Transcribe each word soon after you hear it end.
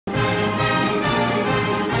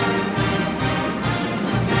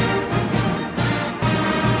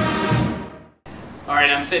right,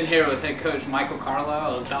 I'm sitting here with head coach Michael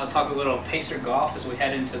Carlisle. About to talk a little Pacer golf as we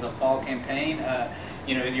head into the fall campaign.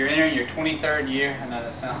 You know, you're entering your 23rd year. I know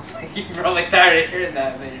that sounds like you're probably tired of hearing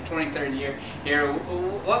that, but your 23rd year here.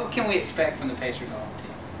 What can we expect from the Pacer golf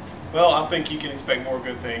team? Well, I think you can expect more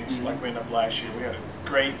good things like we ended up last year. We had a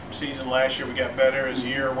great season last year. We got better as the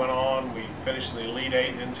year went on. We finished in the Elite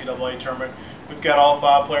Eight in the NCAA tournament. We've got all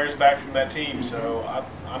 5 players back from that team, so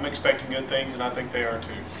I'm expecting good things, and I think they are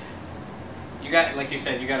too. You got, like you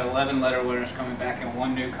said, you got 11 letter winners coming back and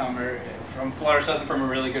 1 newcomer from Florida Southern from a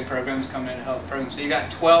really good program is coming in to help the program. So you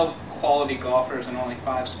got 12 quality golfers and only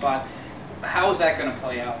 5 spots. How is that going to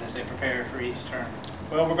play out as they prepare for each tournament?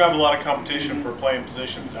 Well, we're going to have a lot of competition for playing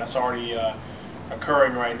positions. That's already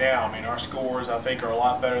occurring right now. I mean, our scores, I think, are a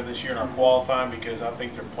lot better this year in our qualifying because I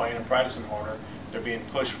think they're playing and practicing harder. They're being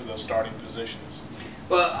pushed for those starting positions.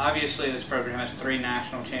 Well, obviously this program has 3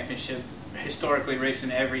 national championships, historically reached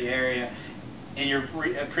in every area. And your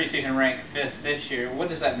preseason rank 5th this year. What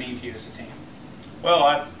does that mean to you as a team? Well,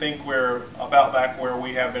 I think we're about back where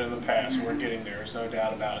we have been in the past. We're getting there. There's no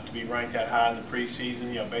doubt about it. To be ranked that high in the preseason,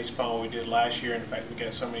 you know, based upon what we did last year, and the fact we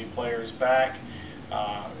got so many players back,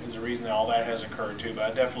 is the reason that all that has occurred too.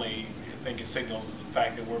 But I definitely think it signals the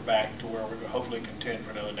fact that we're back to where we're hopefully contend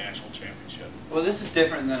for another national championship. Well, this is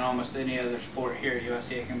different than almost any other sport here at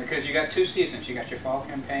USC because you got 2 seasons. You got your fall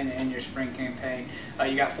campaign and your spring campaign.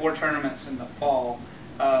 You got 4 tournaments in the fall.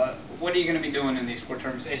 What are you going to be doing in these 4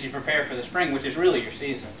 tournaments as you prepare for the spring, which is really your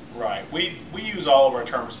season? Right. We use all of our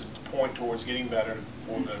tournaments to point towards getting better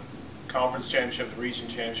for the conference championship, the region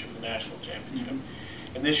championship, the national championship.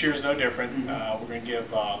 And this year is no different. We're going to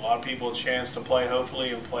give a lot of people a chance to play, hopefully,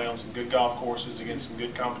 and play on some good golf courses against some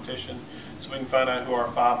good competition so we can find out who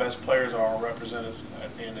our 5 best players are and represent us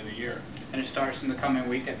at the end of the year. And it starts in the coming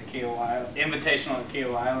week at the Invitational at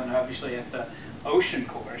Keel Island, obviously at the Ocean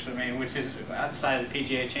Course, I mean, which is outside of the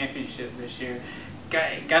PGA Championship this year.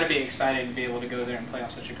 Got to be excited to be able to go there and play on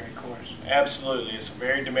such a great course. Absolutely. It's a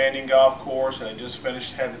very demanding golf course, and they just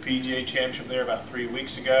had the PGA Championship there about 3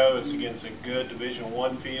 weeks ago. It's against a good Division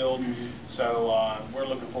I field, so we're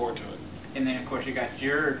looking forward to it. And then, of course, you got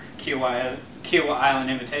your Keel Island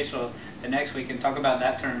Invitational the next week. And talk about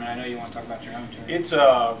that tournament. I know you want to talk about your own tournament. It's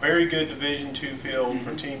a very good Division II field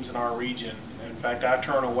for teams in our region. In fact, I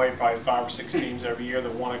turn away probably 5 or 6 teams every year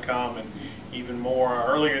that want to come, and even more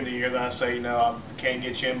earlier in the year than I say, no, I can't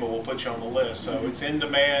get you in, but we'll put you on the list. So it's in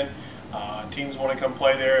demand. Teams want to come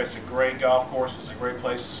play there. It's a great golf course. It's a great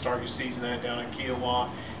place to start your season at down in Kiowa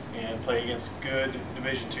and play against good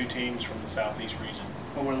Division II teams from the Southeast region.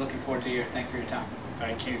 Well, we're looking forward to your. Thanks for your time.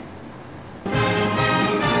 Thank you.